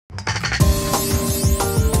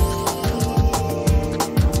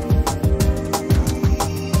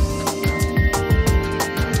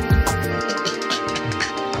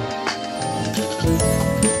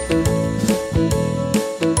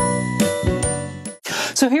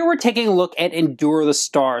So here we're taking a look at Endure the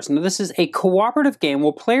Stars. Now this is a cooperative game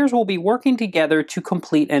where players will be working together to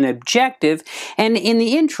complete an objective, and in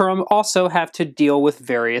the interim also have to deal with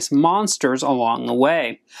various monsters along the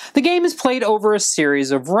way. The game is played over a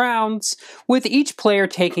series of rounds, with each player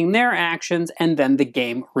taking their actions and then the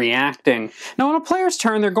game reacting. Now on a player's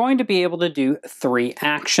turn, they're going to be able to do 3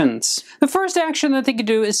 actions. The first action that they can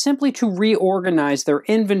do is simply to reorganize their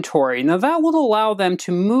inventory. Now that will allow them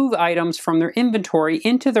to move items from their inventory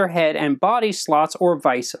into their head and body slots or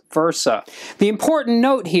vice versa. The important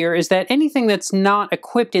note here is that anything that's not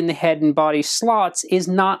equipped in the head and body slots is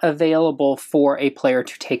not available for a player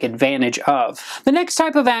to take advantage of. The next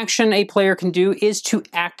type of action a player can do is to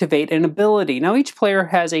activate an ability. Now each player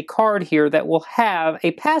has a card here that will have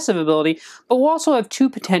a passive ability, but will also have 2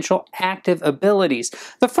 potential active abilities.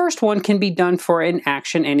 The first one can be done for an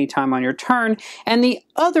action anytime on your turn, and the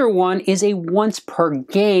other one is a once per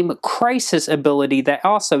game crisis ability that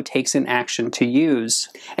also takes an action to use.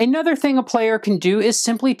 Another thing a player can do is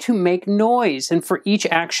simply to make noise, and for each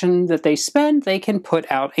action that they spend, they can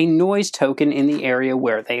put out a noise token in the area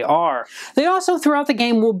where they are. They also, throughout the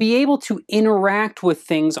game, will be able to interact with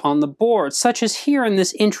things on the board, such as here in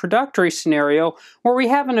this introductory scenario, where we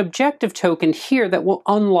have an objective token here that will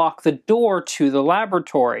unlock the door to the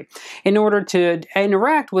laboratory. In order to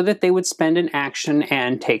interact with it, they would spend an action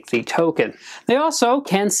and take the token. They also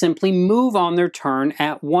can simply move on their turn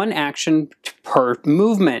at 1 action per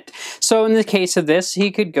movement. So in the case of this, he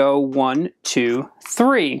could go 1, 2,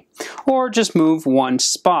 3, or just move 1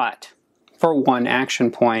 spot for 1 action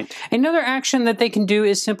point. Another action that they can do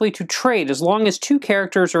is simply to trade. As long as 2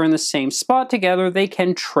 characters are in the same spot together, they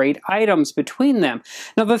can trade items between them.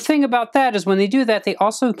 Now the thing about that is when they do that, they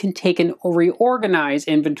also can take an reorganize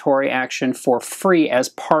inventory action for free as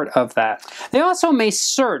part of that. They also may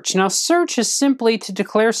search. Now search is simply to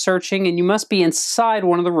declare searching, and you must be inside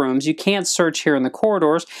one of the rooms. You can't search here in the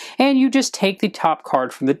corridors, and you just take the top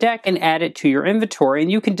card from the deck and add it to your inventory,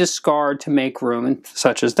 and you can discard to make room and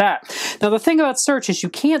such as that. Now the thing about search is you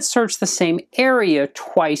can't search the same area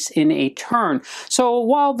twice in a turn. So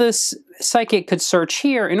while this psychic could search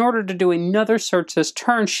here, in order to do another search this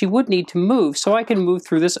turn, she would need to move. So I can move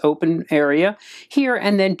through this open area here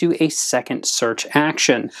and then do a second search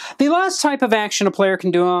action. The last type of action a player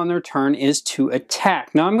can do on their turn is to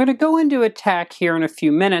attack. Now I'm going to go into attack here in a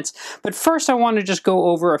few minutes, but first I want to just go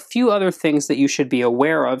over a few other things that you should be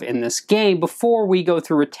aware of in this game before we go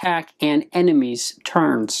through attack and enemies'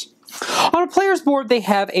 turns. On a player's board, they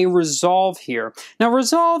have a resolve here. Now,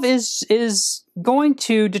 resolve is going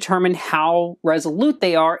to determine how resolute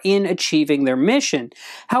they are in achieving their mission.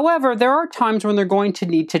 However, there are times when they're going to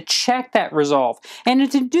need to check that resolve, and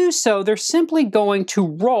to do so, they're simply going to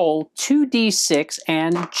roll 2d6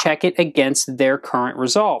 and check it against their current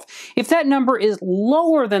resolve. If that number is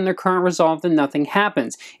lower than their current resolve, then nothing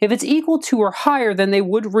happens. If it's equal to or higher, then they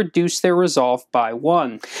would reduce their resolve by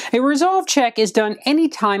 1. A resolve check is done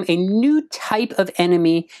anytime a new type of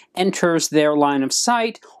enemy enters their line of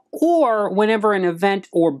sight, or whenever an event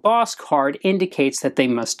or boss card indicates that they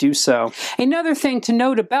must do so. Another thing to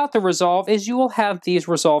note about the resolve is you will have these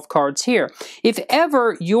resolve cards here. If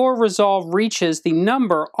ever your resolve reaches the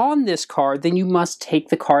number on this card, then you must take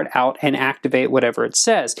the card out and activate whatever it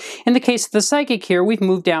says. In the case of the psychic here, we've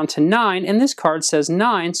moved down to 9, and this card says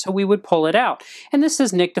 9, so we would pull it out. And this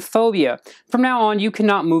is nyctophobia. From now on, you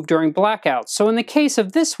cannot move during blackouts. So in the case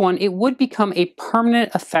of this one, it would become a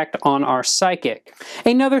permanent effect on our psychic.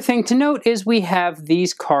 Another thing to note is we have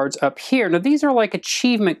these cards up here. Now these are like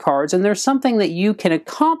achievement cards, and there's something that you can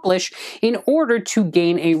accomplish in order to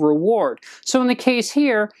gain a reward. So in the case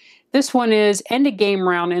here, this one is end a game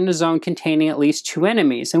round in a zone containing at least 2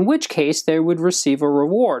 enemies, in which case they would receive a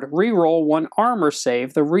reward. Reroll 1 armor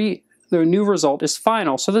save. The new result is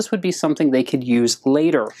final, so this would be something they could use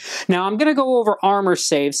later. Now I'm going to go over armor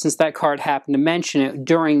save since that card happened to mention it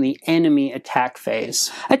during the enemy attack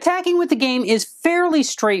phase. Attacking with the game is fairly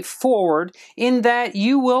straightforward in that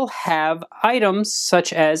you will have items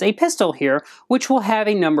such as a pistol here, which will have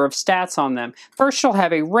a number of stats on them. First you'll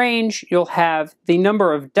have a range, you'll have the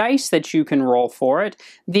number of dice that you can roll for it,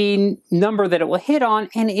 the number that it will hit on,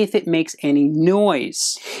 and if it makes any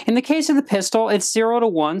noise. In the case of the pistol, it's 0 to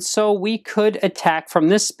 1, so we could attack from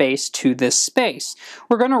this space to this space.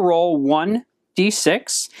 We're going to roll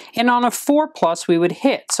 1d6, and on a 4+, we would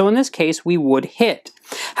hit. So in this case, we would hit.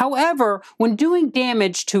 However, when doing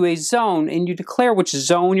damage to a zone and you declare which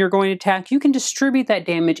zone you're going to attack, you can distribute that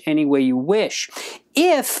damage any way you wish.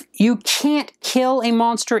 If you can't kill a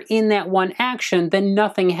monster in that one action, then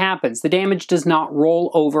nothing happens. The damage does not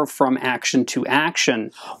roll over from action to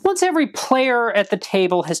action. Once every player at the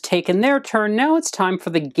table has taken their turn, now it's time for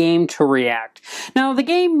the game to react. Now, the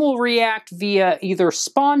game will react via either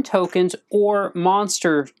spawn tokens or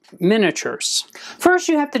monster miniatures. First,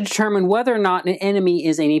 you have to determine whether or not an enemy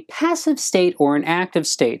is in a passive state or an active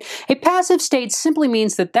state. A passive state simply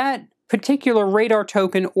means that that particular radar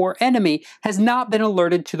token or enemy has not been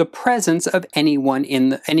alerted to the presence of anyone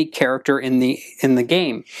any character in the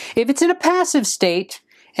game. If it's in a passive state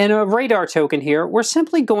and a radar token here, we're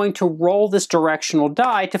simply going to roll this directional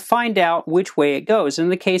die to find out which way it goes. In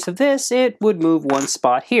the case of this, it would move one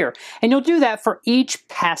spot here. And you'll do that for each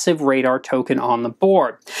passive radar token on the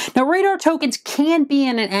board. Now, radar tokens can be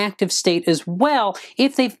in an active state as well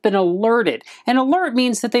if they've been alerted. An alert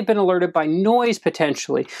means that they've been alerted by noise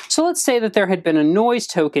potentially. So let's say that there had been a noise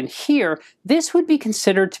token here. This would be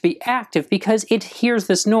considered to be active because it hears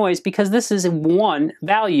this noise, because this is one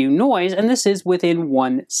value noise and this is within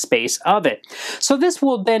one space of it. So this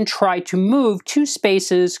will then try to move 2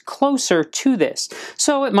 spaces closer to this.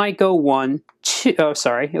 So it might go 1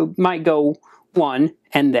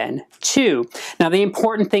 and then 2. Now, the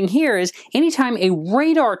important thing here is anytime a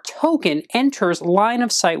radar token enters line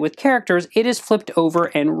of sight with characters, it is flipped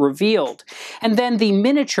over and revealed. And then the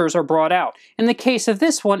miniatures are brought out. In the case of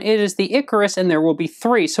this one, it is the Icarus, and there will be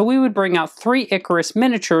 3. So we would bring out 3 Icarus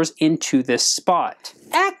miniatures into this spot.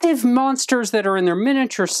 Active monsters that are in their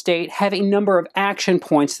miniature state have a number of action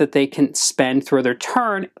points that they can spend through their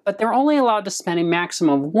turn, but they're only allowed to spend a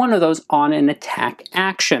maximum of 1 of those on an attack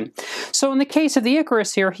action. So in the case of the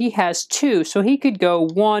Icarus here, he has 2, so he could go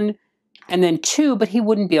 1 and then 2, but he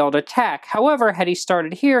wouldn't be able to attack. However, had he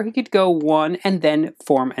started here, he could go 1 and then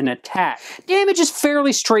form an attack. Damage is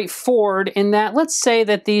fairly straightforward in that, let's say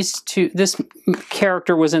that this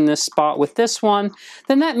character was in this spot with this one,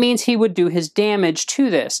 then that means he would do his damage to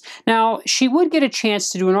this. Now, she would get a chance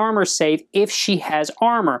to do an armor save if she has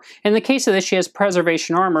armor. In the case of this, she has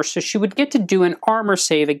preservation armor, so she would get to do an armor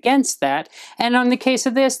save against that, and in the case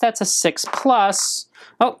of this, that's a 6+.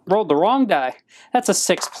 Oh, rolled the wrong die. That's a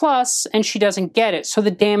 6+, and she doesn't get it, so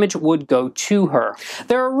the damage would go to her.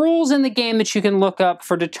 There are rules in the game that you can look up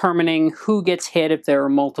for determining who gets hit if there are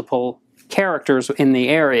multiple characters in the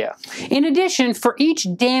area. In addition, for each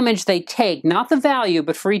damage they take, not the value,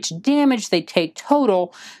 but for each damage they take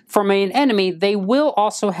total from an enemy, they will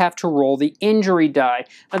also have to roll the injury die.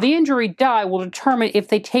 Now, the injury die will determine if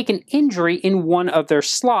they take an injury in one of their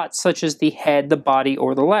slots, such as the head, the body,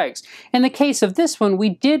 or the legs. In the case of this one, we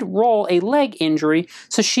did roll a leg injury,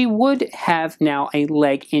 so she would have now a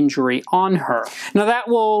leg injury on her. Now, that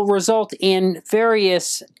will result in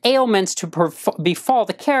various ailments to befall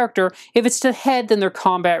the character. If it's the head, then their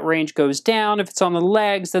combat range goes down. If it's on the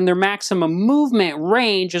legs, then their maximum movement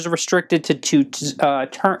range is restricted to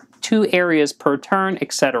 2 areas per turn,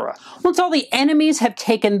 etc. Once all the enemies have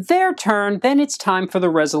taken their turn, then it's time for the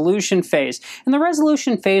resolution phase. In the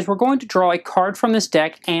resolution phase, we're going to draw a card from this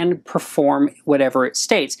deck and perform whatever it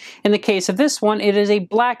states. In the case of this one, it is a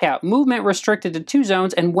blackout, movement restricted to 2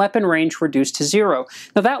 zones and weapon range reduced to 0.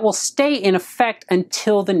 Now, that will stay in effect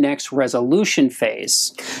until the next resolution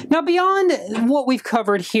phase. Now, beyond what we've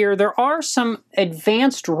covered here, there are some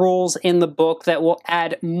advanced rules in the book that will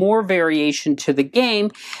add more variation to the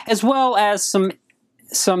game, as well as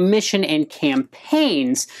some mission and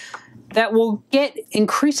campaigns that will get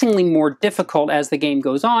increasingly more difficult as the game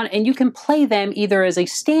goes on, and you can play them either as a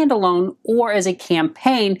standalone or as a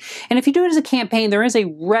campaign. And if you do it as a campaign, there is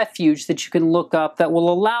a refuge that you can look up that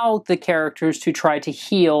will allow the characters to try to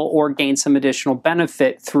heal or gain some additional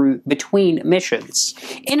benefit between missions.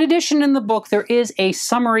 In addition, in the book, there is a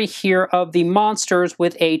summary here of the monsters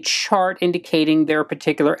with a chart indicating their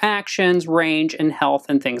particular actions, range, and health,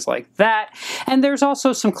 and things like that. And there's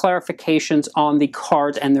also some clarifications on the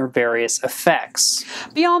cards and their various effects.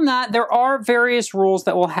 Beyond that, there are various rules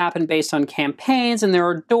that will happen based on campaigns, and there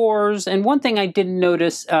are doors. And one thing I didn't note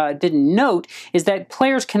is that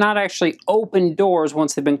players cannot actually open doors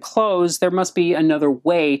once they've been closed. There must be another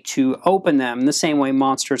way to open them, the same way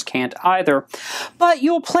monsters can't either. But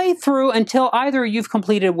you'll play through until either you've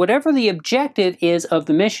completed whatever the objective is of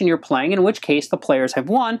the mission you're playing, in which case the players have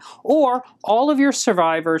won, or all of your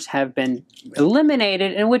survivors have been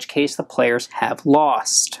eliminated, in which case the players have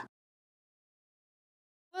lost.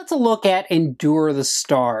 Let's look at Endure the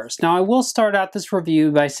Stars. Now, I will start out this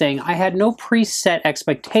review by saying I had no preset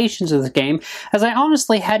expectations of the game, as I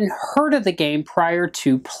honestly hadn't heard of the game prior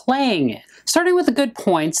to playing it. Starting with the good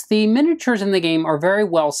points, the miniatures in the game are very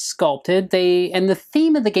well sculpted, and the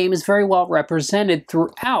theme of the game is very well represented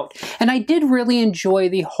throughout. And I did really enjoy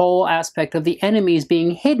the whole aspect of the enemies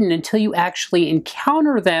being hidden until you actually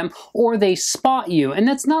encounter them or they spot you. And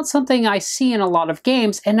that's not something I see in a lot of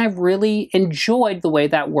games, and I really enjoyed the way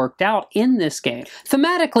that worked out in this game.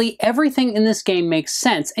 Thematically, everything in this game makes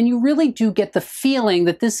sense, and you really do get the feeling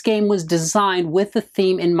that this game was designed with the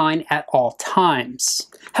theme in mind at all times.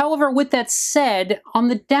 However, with that said, on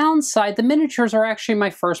the downside, the miniatures are actually my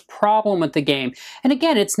first problem with the game. And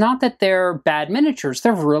again, it's not that they're bad miniatures,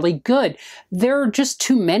 they're really good. There are just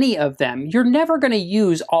too many of them. You're never going to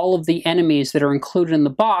use all of the enemies that are included in the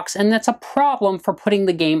box, and that's a problem for putting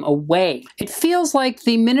the game away. It feels like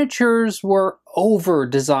the miniatures were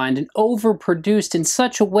over-designed and overproduced in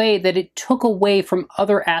such a way that it took away from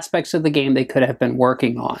other aspects of the game they could have been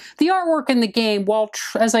working on. The artwork in the game, while,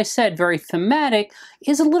 as I said, very thematic,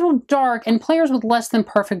 is a little dark, and players with less than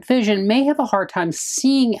perfect vision may have a hard time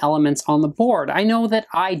seeing elements on the board. I know that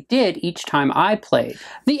I did each time I played.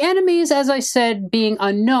 The enemies, as I said, being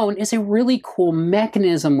unknown is a really cool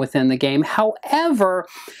mechanism within the game. However,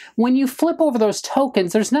 when you flip over those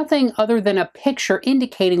tokens, there's nothing other than a picture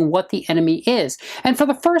indicating what the enemy is. And for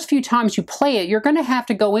the first few times you play it, you're going to have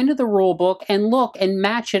to go into the rulebook and look and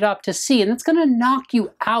match it up to see, and that's going to knock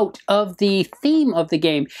you out of the theme of the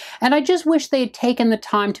game. And I just wish they had taken the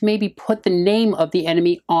time to maybe put the name of the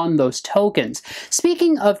enemy on those tokens.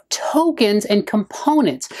 Speaking of tokens and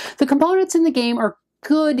components, the components in the game are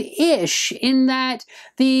good-ish in that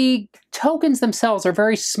the tokens themselves are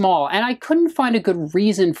very small, and I couldn't find a good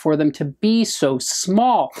reason for them to be so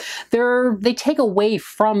small. They take away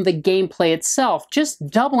from the gameplay itself. Just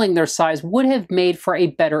doubling their size would have made for a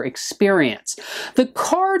better experience. The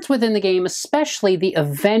cards within the game, especially the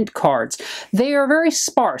event cards, they are very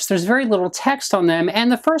sparse. There's very little text on them,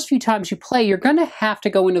 and the first few times you play, you're going to have to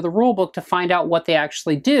go into the rulebook to find out what they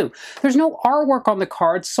actually do. There's no artwork on the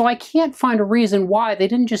cards, so I can't find a reason why they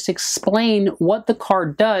didn't just explain what the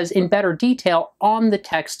card does in better detail on the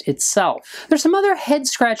text itself. There's some other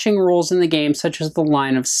head-scratching rules in the game, such as the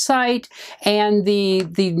line of sight and the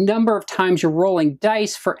number of times you're rolling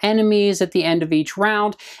dice for enemies at the end of each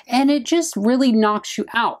round, and it just really knocks you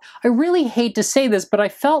out. I really hate to say this, but I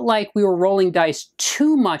felt like we were rolling dice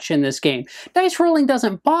too much in this game. Dice rolling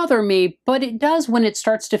doesn't bother me, but it does when it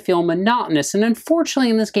starts to feel monotonous, and unfortunately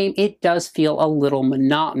in this game it does feel a little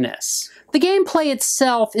monotonous. The gameplay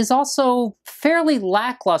itself is also fairly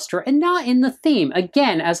lackluster and not in the theme.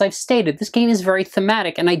 Again, as I've stated, this game is very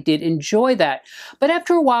thematic and I did enjoy that. But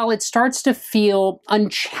after a while, it starts to feel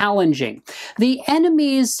unchallenging. The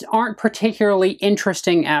enemies aren't particularly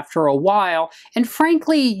interesting after a while, and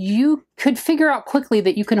frankly, you could figure out quickly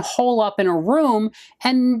that you can hole up in a room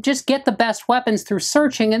and just get the best weapons through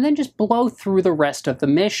searching and then just blow through the rest of the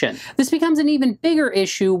mission. This becomes an even bigger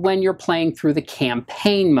issue when you're playing through the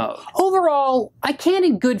campaign mode. Overall, I can't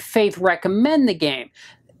in good faith recommend the game.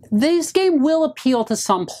 This game will appeal to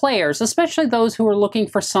some players, especially those who are looking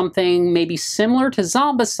for something maybe similar to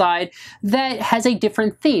Zombicide that has a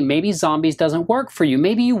different theme. Maybe zombies doesn't work for you.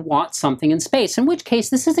 Maybe you want something in space, in which case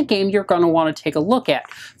this is a game you're going to want to take a look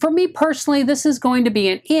at. For me personally, this is going to be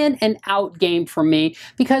an in and out game for me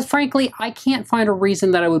because frankly, I can't find a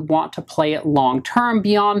reason that I would want to play it long term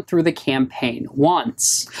beyond through the campaign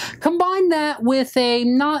once. Combine that with a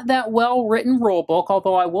not that well written rulebook,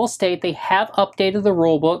 although I will state they have updated the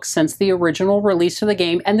rulebook since the original release of the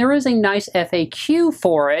game, and there is a nice FAQ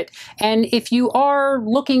for it. And if you are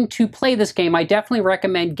looking to play this game, I definitely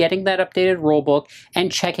recommend getting that updated rulebook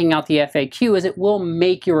and checking out the FAQ, as it will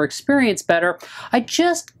make your experience better. I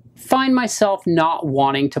just find myself not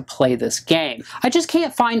wanting to play this game. I just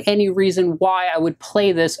can't find any reason why I would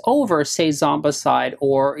play this over, say, Zombicide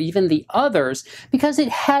or even the others, because it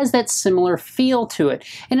has that similar feel to it.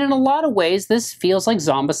 And in a lot of ways, this feels like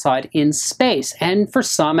Zombicide in space. And for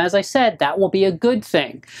some, as I said, that will be a good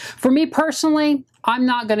thing. For me personally, I'm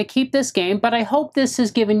not going to keep this game, but I hope this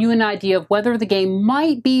has given you an idea of whether the game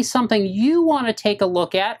might be something you want to take a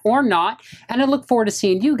look at or not, and I look forward to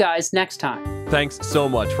seeing you guys next time. Thanks so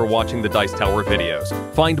much for watching the Dice Tower videos.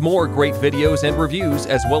 Find more great videos and reviews,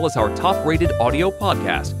 as well as our top-rated audio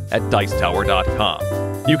podcast at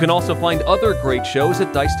Dicetower.com. You can also find other great shows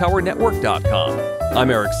at Dicetowernetwork.com.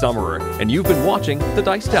 I'm Eric Summerer, and you've been watching The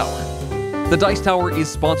Dice Tower. The Dice Tower is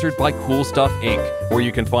sponsored by Cool Stuff Inc., where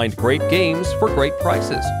you can find great games for great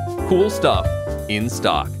prices. Cool stuff in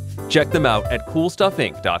stock. Check them out at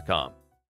CoolStuffInc.com.